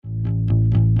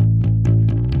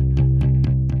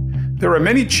There are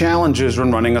many challenges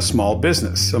when running a small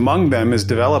business. Among them is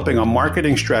developing a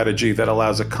marketing strategy that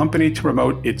allows a company to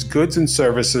promote its goods and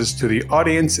services to the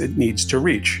audience it needs to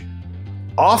reach.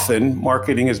 Often,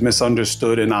 marketing is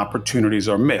misunderstood and opportunities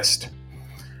are missed.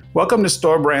 Welcome to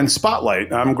Store Brands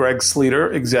Spotlight. I'm Greg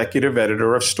Sleater, Executive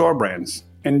Editor of Store Brands.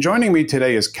 And joining me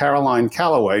today is Caroline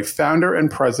Calloway, founder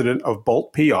and president of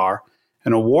Bolt PR,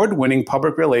 an award-winning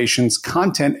public relations,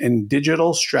 content, and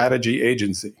digital strategy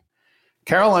agency.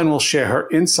 Caroline will share her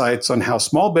insights on how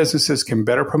small businesses can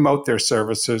better promote their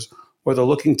services, whether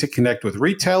looking to connect with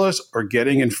retailers or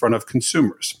getting in front of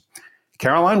consumers.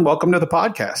 Caroline, welcome to the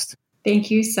podcast.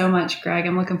 Thank you so much, Greg.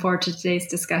 I'm looking forward to today's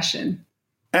discussion.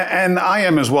 And I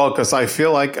am as well, because I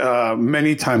feel like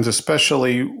many times,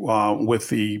 especially with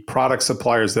the product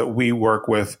suppliers that we work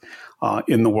with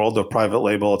in the world of private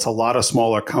label, it's a lot of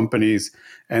smaller companies.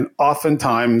 And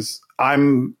oftentimes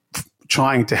I'm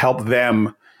trying to help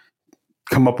them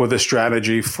come up with a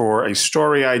strategy for a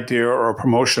story idea or a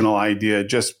promotional idea,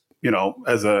 just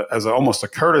as almost a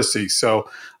courtesy. So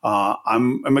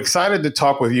I'm excited to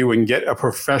talk with you and get a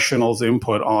professional's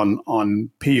input on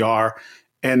PR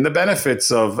and the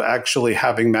benefits of actually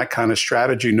having that kind of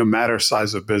strategy, no matter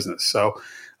size of business. So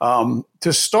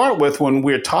to start with, when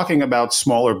we're talking about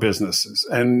smaller businesses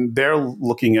and they're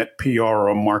looking at PR or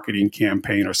a marketing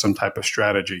campaign or some type of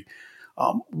strategy,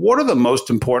 what are the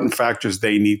most important factors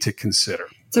they need to consider?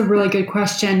 It's a really good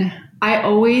question. I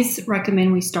always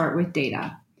recommend we start with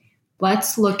data.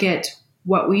 Let's look at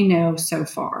what we know so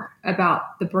far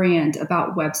about the brand,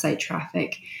 about website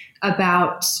traffic,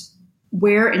 about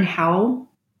where and how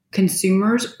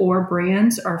consumers or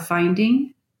brands are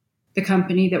finding the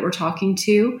company that we're talking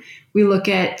to. We look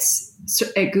at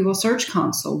Google Search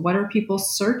Console. What are people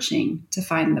searching to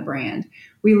find the brand?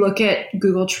 We look at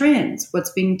Google Trends,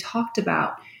 what's being talked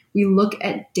about. We look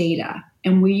at data,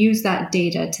 and we use that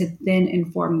data to then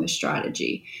inform the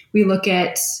strategy. We look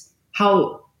at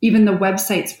how even the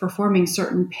website's performing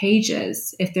certain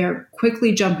pages. If they're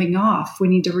quickly jumping off, we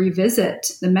need to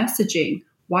revisit the messaging.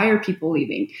 Why are people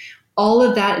leaving? All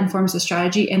of that informs the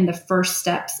strategy and the first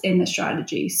steps in the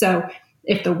strategy. So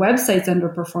if the website's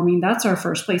underperforming, that's our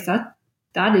first place.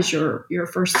 That is your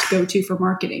first go-to for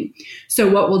marketing. So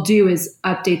what we'll do is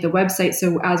update the website.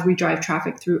 So as we drive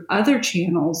traffic through other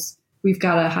channels, we've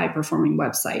got a high-performing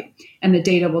website. And the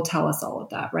data will tell us all of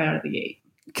that right out of the gate.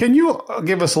 Can you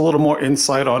give us a little more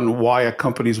insight on why a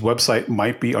company's website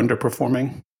might be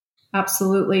underperforming?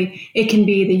 Absolutely. It can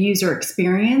be the user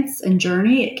experience and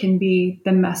journey. It can be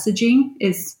the messaging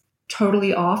is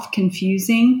totally off,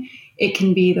 confusing. It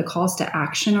can be the calls to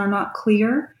action are not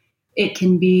clear. It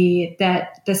can be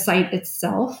that the site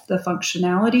itself, the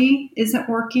functionality isn't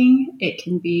working. It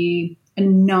can be a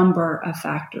number of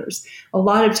factors. A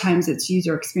lot of times it's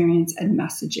user experience and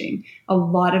messaging. A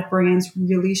lot of brands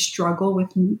really struggle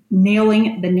with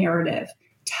nailing the narrative,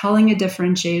 telling a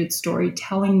differentiated story,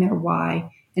 telling their why,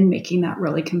 and making that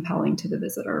really compelling to the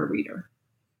visitor or reader.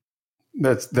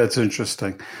 That's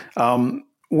interesting.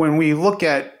 When we look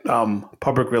at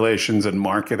public relations and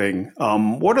marketing,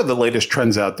 what are the latest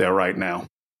trends out there right now?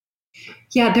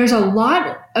 Yeah, there's a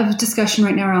lot of discussion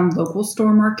right now around local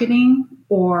store marketing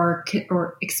or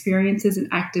experiences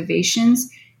and activations.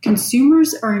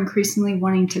 Consumers are increasingly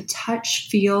wanting to touch,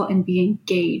 feel, and be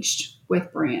engaged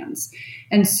with brands.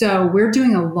 And so we're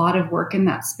doing a lot of work in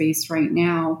that space right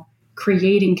now,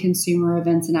 creating consumer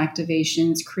events and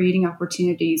activations, creating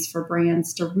opportunities for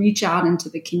brands to reach out into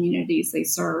the communities they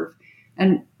serve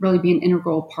and really be an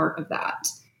integral part of that.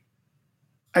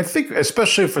 I think,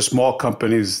 especially for small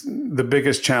companies, the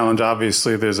biggest challenge,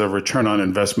 obviously, there's a return on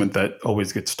investment that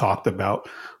always gets talked about.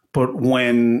 But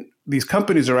when these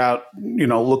companies are out,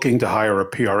 looking to hire a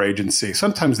PR agency,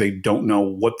 sometimes they don't know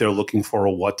what they're looking for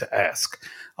or what to ask.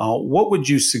 What would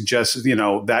you suggest,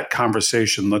 that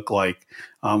conversation look like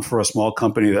for a small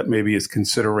company that maybe is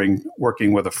considering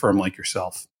working with a firm like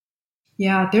yourself?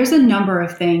 Yeah, there's a number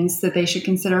of things that they should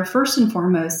consider. First and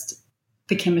foremost,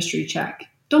 the chemistry check.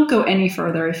 Don't go any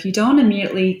further. If you don't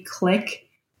immediately click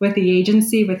with the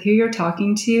agency, with who you're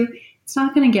talking to, it's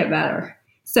not going to get better.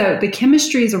 So the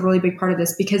chemistry is a really big part of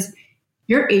this because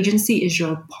your agency is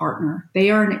your partner.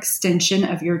 They are an extension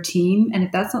of your team. And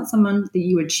if that's not someone that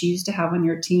you would choose to have on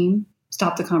your team,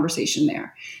 stop the conversation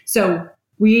there. So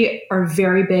we are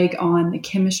very big on the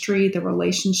chemistry, the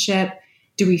relationship.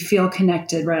 Do we feel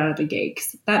connected right out of the gate?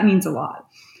 'Cause that means a lot.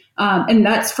 And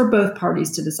that's for both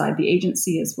parties to decide, the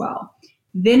agency as well.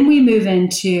 Then we move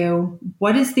into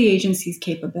what is the agency's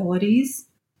capabilities?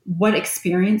 What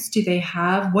experience do they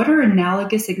have? What are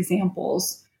analogous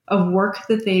examples of work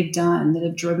that they've done that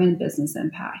have driven business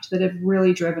impact, that have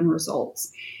really driven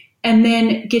results? And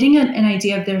then getting an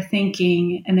idea of their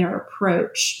thinking and their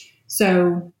approach.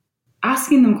 So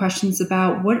asking them questions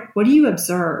about what do you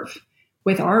observe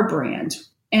with our brand?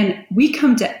 And we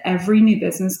come to every new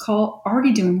business call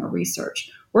already doing our research.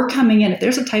 We're coming in, if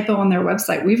there's a typo on their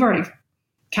website, we've already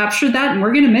captured that and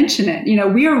we're going to mention it.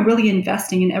 We are really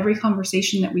investing in every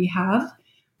conversation that we have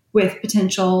with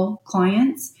potential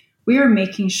clients. We are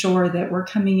making sure that we're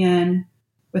coming in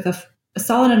with a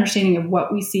solid understanding of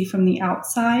what we see from the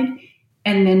outside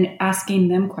and then asking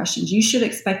them questions. You should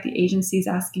expect the agencies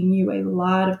asking you a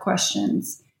lot of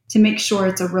questions to make sure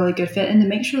it's a really good fit and to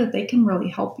make sure that they can really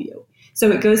help you. So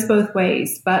it goes both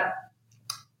ways, but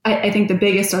I think the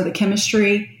biggest are the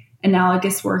chemistry,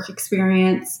 analogous work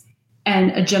experience,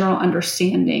 and a general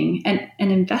understanding and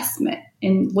an investment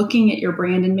in looking at your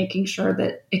brand and making sure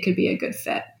that it could be a good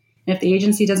fit. And if the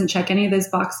agency doesn't check any of those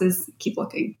boxes, keep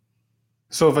looking.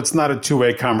 So if it's not a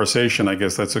two-way conversation, I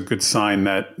guess that's a good sign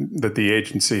that the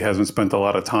agency hasn't spent a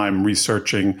lot of time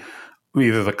researching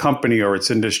either the company or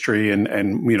its industry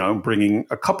and bringing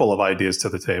a couple of ideas to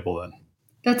the table then.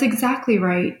 That's exactly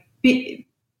right.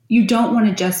 You don't want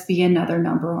to just be another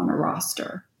number on a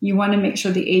roster. You want to make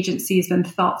sure the agency has been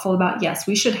thoughtful about, yes,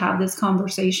 we should have this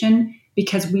conversation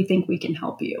because we think we can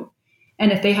help you.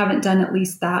 And if they haven't done at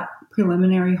least that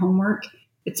preliminary homework,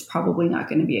 it's probably not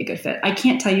going to be a good fit. I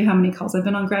can't tell you how many calls I've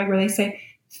been on, Greg, where they say,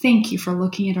 thank you for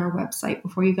looking at our website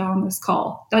before you got on this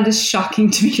call. That is shocking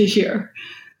to me to hear.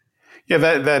 Yeah,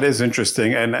 that is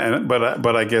interesting,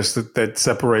 but I guess that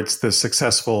separates the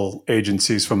successful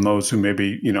agencies from those who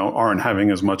maybe aren't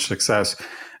having as much success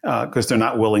because they're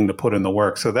not willing to put in the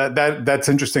work. So that's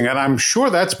interesting, and I'm sure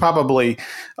that's probably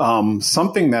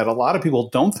something that a lot of people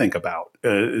don't think about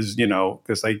is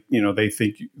because they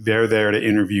think they're there to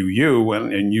interview you,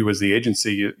 and you as the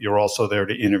agency, you're also there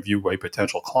to interview a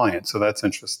potential client. So that's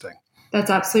interesting. That's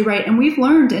absolutely right, and we've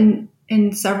learned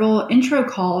in several intro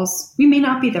calls, we may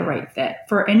not be the right fit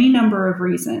for any number of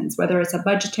reasons, whether it's a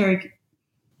budgetary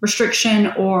restriction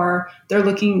or they're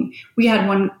looking. We had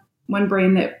one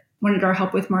brand that wanted our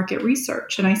help with market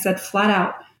research. And I said flat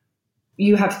out,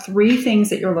 you have 3 things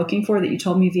that you're looking for that you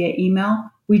told me via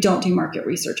email. We don't do market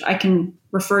research. I can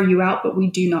refer you out, but we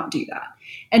do not do that.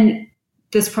 And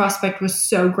this prospect was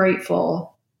so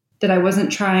grateful that I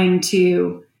wasn't trying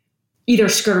to either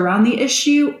skirt around the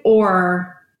issue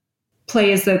or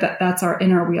play as though that's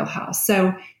in our wheelhouse.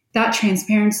 So that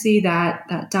transparency,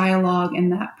 that dialogue,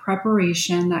 and that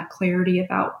preparation, that clarity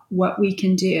about what we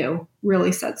can do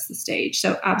really sets the stage.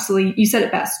 So absolutely, you said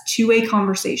it best, 2-way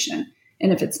conversation.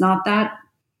 And if it's not that,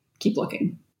 keep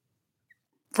looking.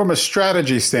 From a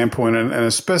strategy standpoint, and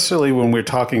especially when we're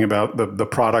talking about the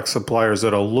product suppliers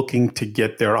that are looking to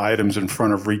get their items in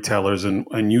front of retailers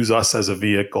and use us as a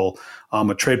vehicle,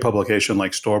 a trade publication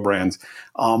like Store Brands,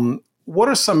 what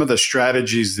are some of the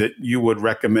strategies that you would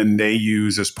recommend they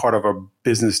use as part of a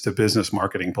business-to-business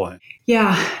marketing plan?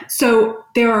 Yeah, so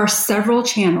there are several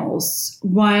channels.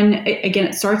 One, again,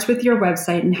 it starts with your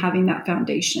website and having that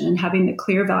foundation and having the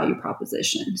clear value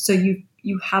proposition. So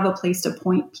you have a place to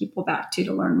point people back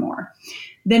to learn more.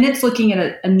 Then it's looking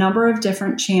at a number of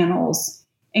different channels,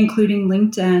 including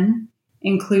LinkedIn,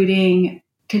 including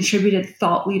contributed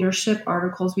thought leadership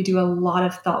articles. We do a lot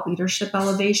of thought leadership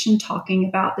elevation, talking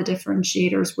about the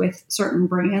differentiators with certain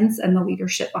brands and the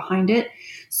leadership behind it,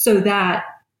 so that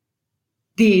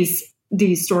these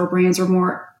store brands are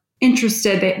more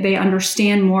interested. They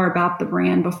understand more about the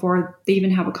brand before they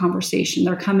even have a conversation.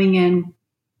 They're coming in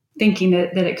thinking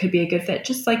that it could be a good fit,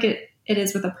 just like it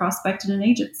is with a prospect and an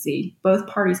agency. Both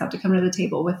parties have to come to the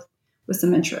table with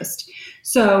some interest.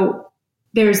 So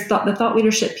there's the thought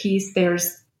leadership piece.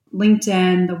 There's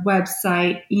LinkedIn, the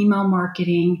website, email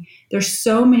marketing. There's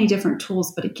so many different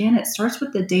tools. But again, it starts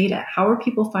with the data. How are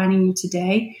people finding you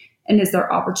today? And is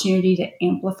there opportunity to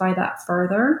amplify that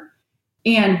further?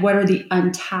 And what are the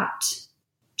untapped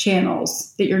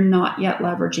channels that you're not yet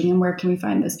leveraging? And where can we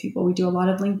find those people? We do a lot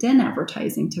of LinkedIn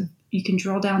advertising. You can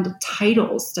drill down to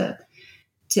titles, to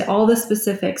all the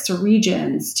specifics, to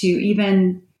regions, to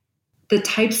even the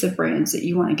types of brands that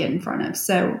you want to get in front of.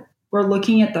 So we're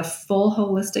looking at the full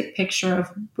holistic picture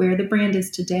of where the brand is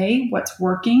today, what's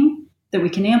working that we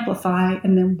can amplify,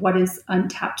 and then what is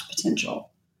untapped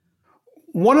potential.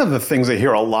 One of the things I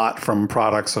hear a lot from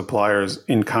product suppliers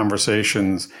in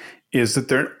conversations is that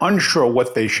they're unsure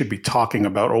what they should be talking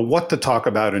about or what to talk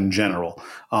about in general,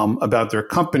 about their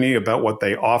company, about what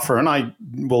they offer. And I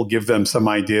will give them some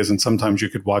ideas, and sometimes you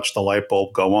could watch the light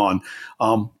bulb go on.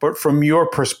 But from your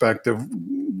perspective,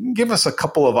 give us a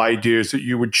couple of ideas that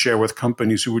you would share with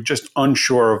companies who are just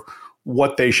unsure of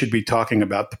what they should be talking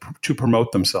about to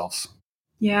promote themselves.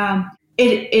 Yeah.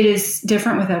 It is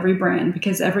different with every brand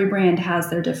because every brand has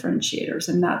their differentiators,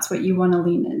 and that's what you want to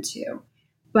lean into.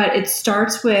 But it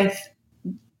starts with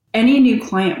any new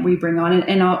client we bring on,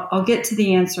 and I'll get to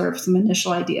the answer of some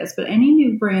initial ideas, but any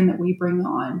new brand that we bring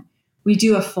on, we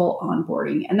do a full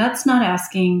onboarding. And that's not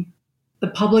asking the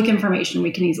public information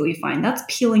we can easily find. That's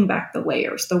peeling back the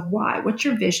layers, the why. What's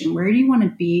your vision? Where do you want to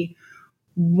be?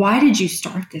 Why did you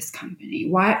start this company?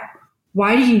 Why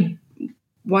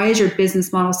is your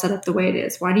business model set up the way it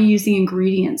is? Why do you use the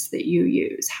ingredients that you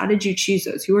use? How did you choose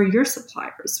those? Who are your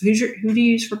suppliers? Who do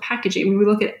you use for packaging? We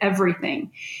look at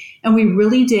everything and we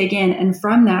really dig in. And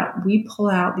from that, we pull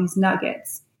out these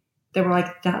nuggets that we're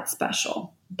like, that's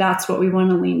special. That's what we want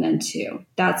to lean into.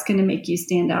 That's going to make you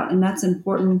stand out. And that's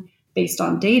important based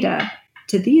on data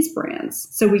to these brands.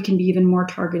 So we can be even more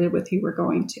targeted with who we're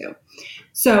going to.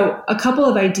 So a couple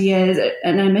of ideas,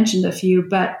 and I mentioned a few,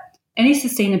 but any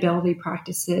sustainability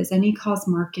practices, any cause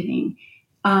marketing,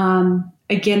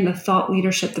 again, the thought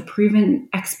leadership, the proven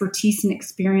expertise and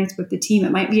experience with the team.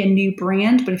 It might be a new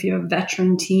brand, but if you have a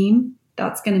veteran team,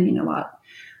 that's going to mean a lot.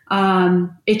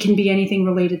 It can be anything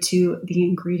related to the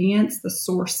ingredients, the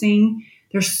sourcing.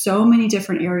 There's so many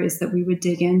different areas that we would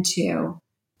dig into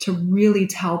to really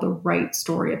tell the right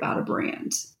story about a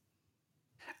brand.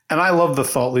 And I love the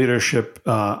thought leadership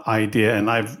idea, and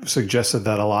I've suggested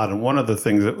that a lot. And one of the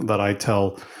things that I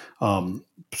tell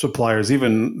suppliers,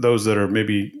 even those that are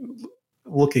maybe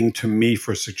looking to me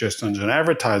for suggestions in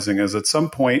advertising, is at some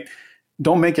point,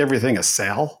 don't make everything a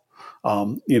sale.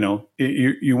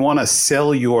 You want to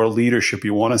sell your leadership.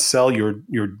 You want to sell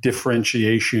your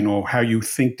differentiation or how you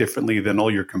think differently than all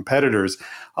your competitors,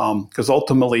 because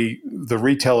ultimately the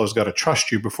retailer's got to trust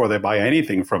you before they buy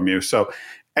anything from you. So,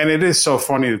 and it is so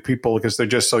funny that people, because they're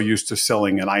just so used to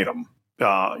selling an item,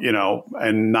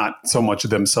 and not so much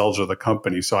themselves or the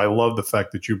company. So I love the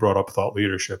fact that you brought up thought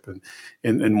leadership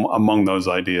and among those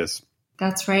ideas.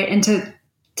 That's right. And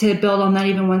to build on that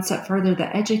even one step further,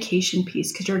 the education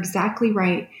piece, because you're exactly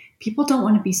right. People don't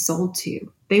want to be sold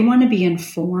to. They want to be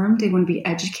informed. They want to be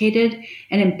educated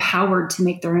and empowered to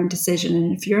make their own decision.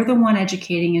 And if you're the one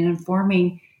educating and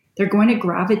informing, they're going to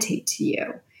gravitate to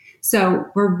you. So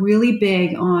we're really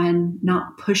big on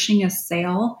not pushing a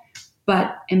sale,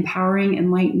 but empowering,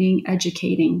 enlightening,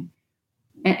 educating,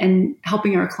 and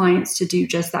helping our clients to do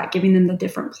just that, giving them the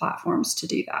different platforms to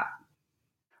do that.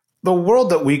 The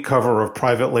world that we cover of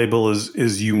private label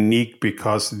is unique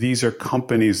because these are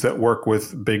companies that work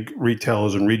with big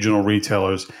retailers and regional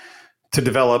retailers to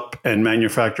develop and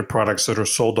manufacture products that are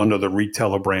sold under the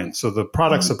retailer brand. So the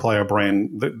product supplier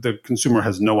brand, the consumer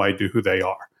has no idea who they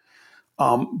are.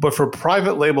 But for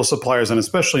private label suppliers, and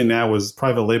especially now as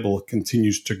private label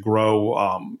continues to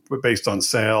grow based on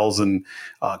sales and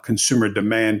consumer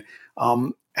demand,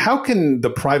 how can the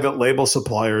private label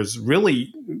suppliers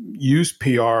really use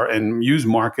PR and use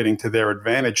marketing to their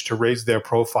advantage to raise their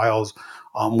profiles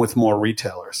with more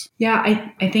retailers? Yeah,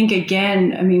 I think,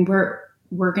 again, I mean,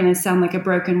 we're going to sound like a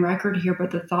broken record here,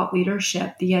 but the thought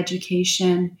leadership, the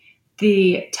education,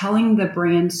 the telling the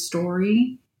brand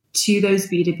story to those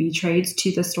B2B trades,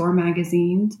 to the store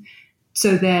magazines,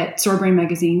 store brand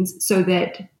magazines, so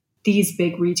that these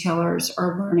big retailers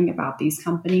are learning about these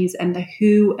companies and the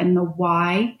who and the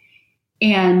why,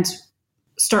 and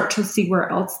start to see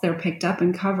where else they're picked up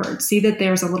and covered. See that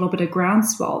there's a little bit of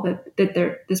groundswell,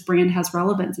 that this brand has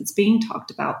relevance. It's being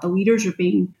talked about. The leaders are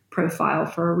being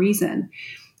profiled for a reason.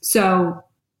 So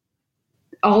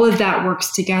all of that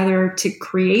works together to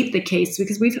create the case,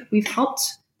 because we've helped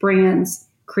brands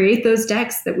create those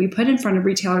decks that we put in front of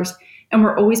retailers, and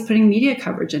we're always putting media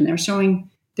coverage in there showing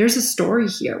there's a story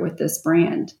here with this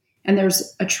brand, and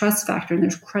there's a trust factor and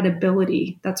there's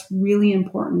credibility that's really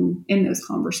important in those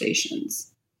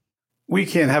conversations. We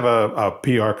can't have a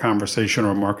PR conversation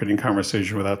or a marketing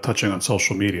conversation without touching on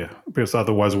social media, because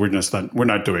otherwise we're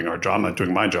not doing our job. I'm not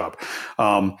doing my job.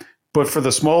 But for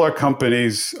the smaller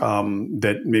companies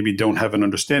that maybe don't have an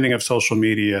understanding of social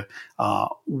media,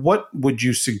 what would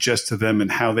you suggest to them and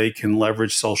how they can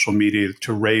leverage social media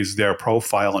to raise their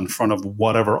profile in front of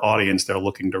whatever audience they're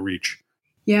looking to reach?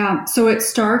 Yeah, so it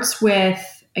starts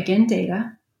with, again,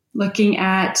 data, looking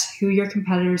at who your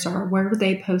competitors are, where are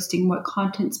they posting, what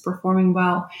content's performing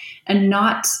well, and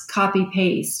not copy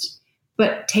paste,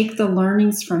 but take the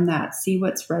learnings from that, see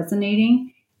what's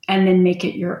resonating, and then make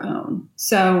it your own.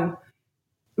 So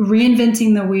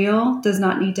reinventing the wheel does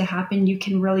not need to happen. You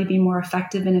can really be more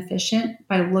effective and efficient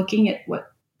by looking at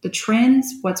what the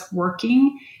trends, what's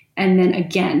working, and then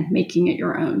again, making it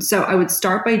your own. So I would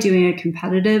start by doing a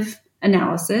competitive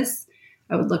analysis.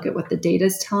 I would look at what the data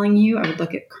is telling you. I would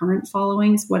look at current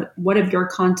followings. What of your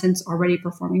content's already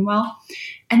performing well?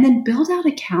 And then build out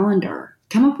a calendar.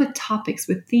 Come up with topics,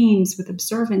 with themes, with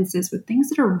observances, with things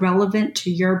that are relevant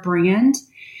to your brand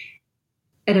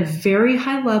at a very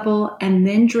high level, and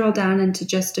then drill down into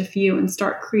just a few and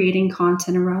start creating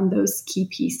content around those key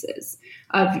pieces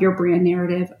of your brand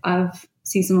narrative, of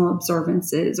seasonal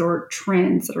observances or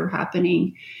trends that are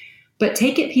happening. But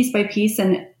take it piece by piece,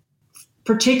 and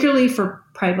particularly for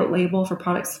private label, for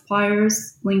product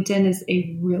suppliers, LinkedIn is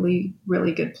a really,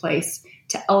 really good place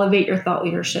to elevate your thought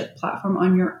leadership platform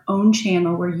on your own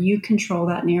channel where you control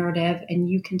that narrative and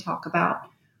you can talk about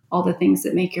all the things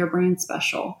that make your brand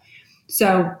special.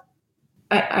 So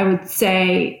I would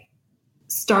say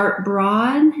start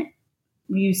broad,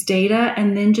 use data,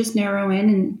 and then just narrow in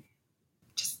and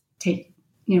just take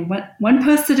one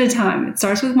post at a time. It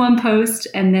starts with one post,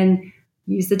 and then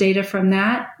use the data from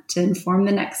that to inform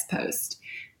the next post.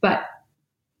 But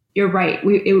you're right.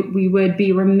 We would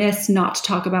be remiss not to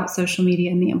talk about social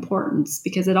media and the importance,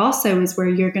 because it also is where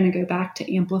you're going to go back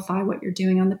to amplify what you're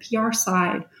doing on the PR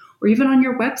side, or even on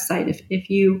your website. If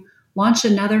you launch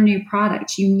another new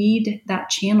product, you need that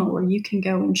channel where you can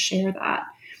go and share that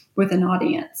with an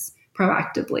audience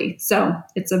proactively. So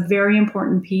it's a very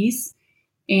important piece,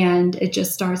 and it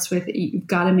just starts with you've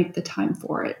got to make the time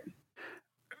for it.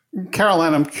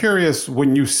 Caroline, I'm curious,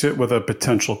 when you sit with a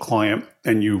potential client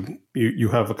and you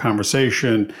have a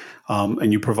conversation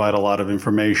and you provide a lot of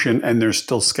information and they're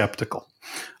still skeptical,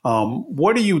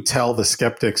 what do you tell the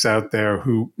skeptics out there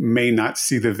who may not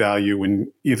see the value in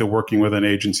either working with an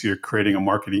agency or creating a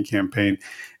marketing campaign,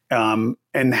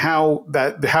 and how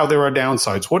there are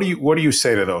downsides? What do you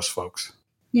say to those folks?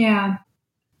 Yeah,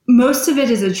 most of it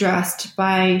is addressed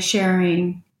by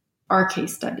sharing our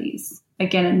case studies.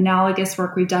 Again, analogous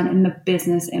work we've done in the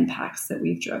business impacts that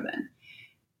we've driven.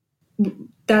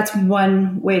 That's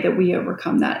one way that we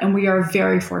overcome that. And we are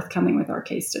very forthcoming with our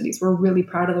case studies. We're really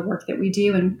proud of the work that we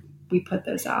do, and we put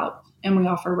those out and we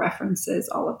offer references,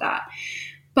 all of that.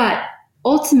 But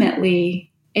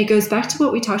ultimately, it goes back to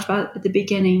what we talked about at the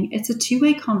beginning. It's a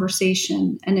two-way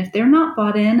conversation. And if they're not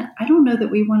bought in, I don't know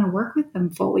that we want to work with them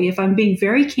fully, if I'm being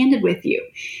very candid with you,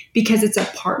 because it's a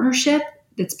partnership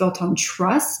that's built on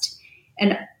trust.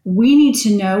 And we need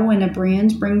to know when a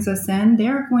brand brings us in,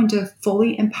 they're going to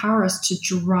fully empower us to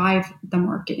drive the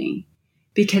marketing,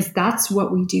 because that's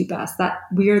what we do best. That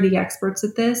we are the experts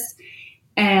at this.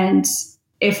 And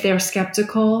if they're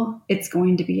skeptical, it's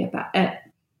going to be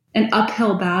an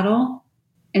uphill battle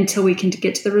until we can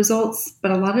get to the results.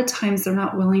 But a lot of times they're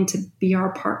not willing to be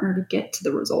our partner to get to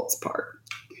the results part.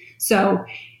 So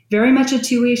very much a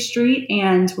two-way street.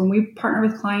 And when we partner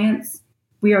with clients,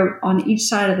 we are on each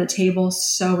side of the table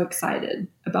so excited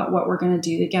about what we're going to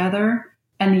do together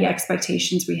and the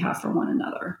expectations we have for one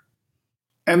another.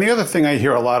 And the other thing I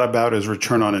hear a lot about is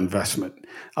return on investment.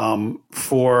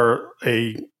 For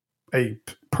a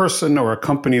person or a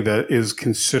company that is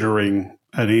considering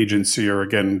an agency or,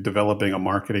 again, developing a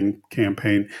marketing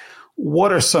campaign,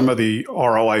 what are some of the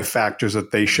ROI factors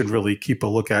that they should really keep a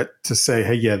look at to say,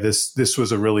 hey, yeah, this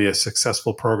was really a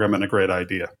successful program and a great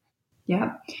idea?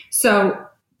 Yeah. So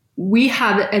we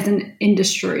have, as an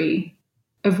industry,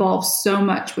 evolved so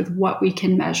much with what we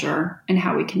can measure and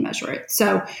how we can measure it.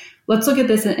 So let's look at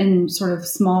this in sort of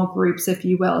small groups, if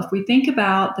you will. If we think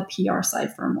about the PR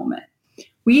side for a moment,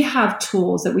 we have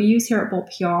tools that we use here at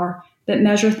Bolt PR that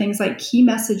measure things like key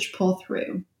message pull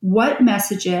through. What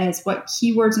messages, what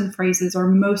keywords and phrases are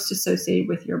most associated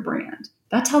with your brand?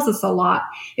 That tells us a lot.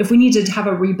 If we need to have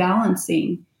a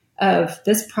rebalancing of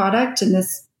this product and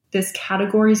this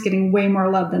category is getting way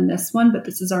more love than this one, but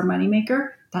this is our moneymaker,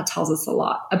 that tells us a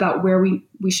lot about where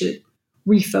we should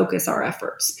refocus our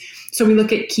efforts. So we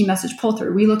look at key message pull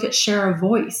through. We look at share of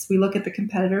voice. We look at the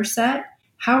competitor set.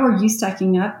 How are you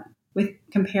stacking up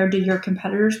compared to your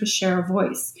competitors with share of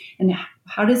voice? And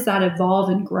how does that evolve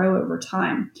and grow over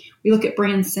time? We look at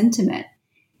brand sentiment.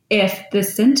 If the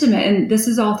sentiment, and this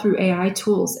is all through AI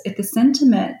tools, if the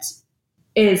sentiment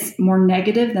is more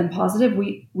negative than positive,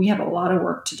 we have a lot of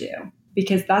work to do,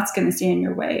 because that's going to stand in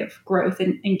your way of growth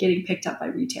and getting picked up by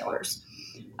retailers.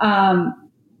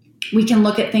 We can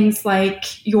look at things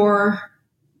like your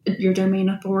domain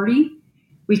authority.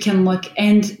 We can look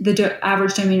and the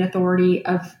average domain authority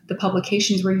of the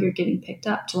publications where you're getting picked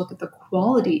up, to look at the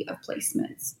quality of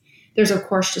placements. There's, of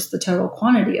course, just the total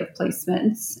quantity of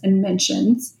placements and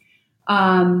mentions.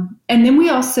 And then we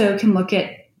also can look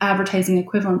at advertising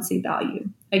equivalency value.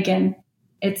 Again,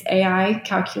 it's AI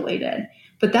calculated,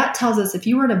 but that tells us if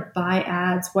you were to buy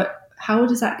ads, how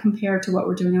does that compare to what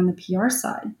we're doing on the PR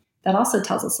side? that also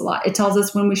tells us a lot. It tells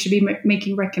us when we should be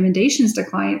making recommendations to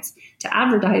clients to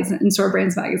advertise in Store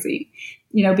Brands Magazine,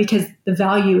 because the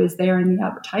value is there in the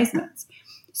advertisements.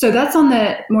 So that's on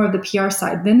the more of the PR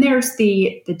side. Then there's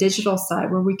the digital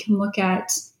side where we can look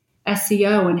at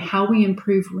SEO and how we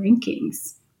improve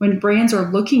rankings when brands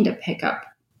are looking to pick up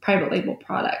private label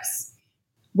products.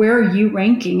 Where are you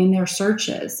ranking in their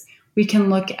searches? We can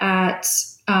look at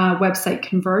website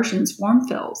conversions, form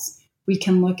fills. We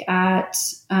can look at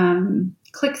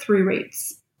click-through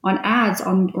rates on ads,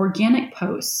 on organic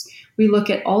posts. We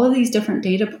look at all of these different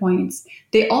data points.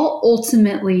 They all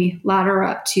ultimately ladder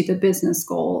up to the business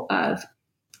goal of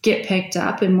get picked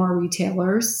up in more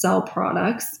retailers, sell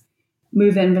products,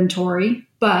 move inventory.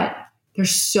 But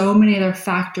there's so many other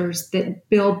factors that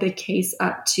build the case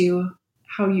up to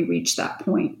how you reach that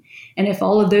point. And if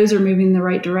all of those are moving in the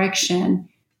right direction,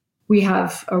 we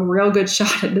have a real good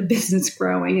shot at the business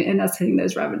growing and us hitting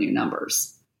those revenue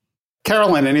numbers.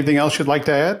 Carolyn, anything else you'd like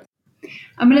to add?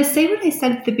 I'm going to say what I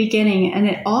said at the beginning, and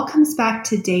it all comes back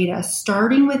to data,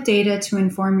 starting with data to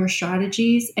inform your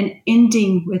strategies and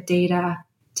ending with data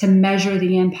to measure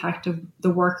the impact of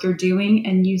the work you're doing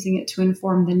and using it to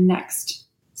inform the next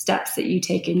steps that you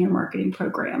take in your marketing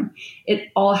program.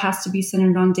 It all has to be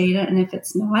centered on data, and if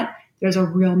it's not, there's a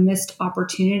real missed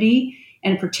opportunity.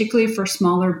 And particularly for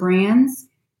smaller brands,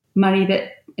 money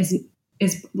that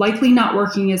is likely not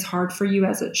working as hard for you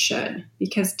as it should,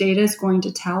 because data is going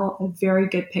to tell a very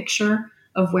good picture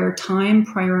of where time,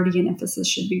 priority, and emphasis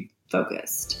should be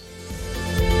focused.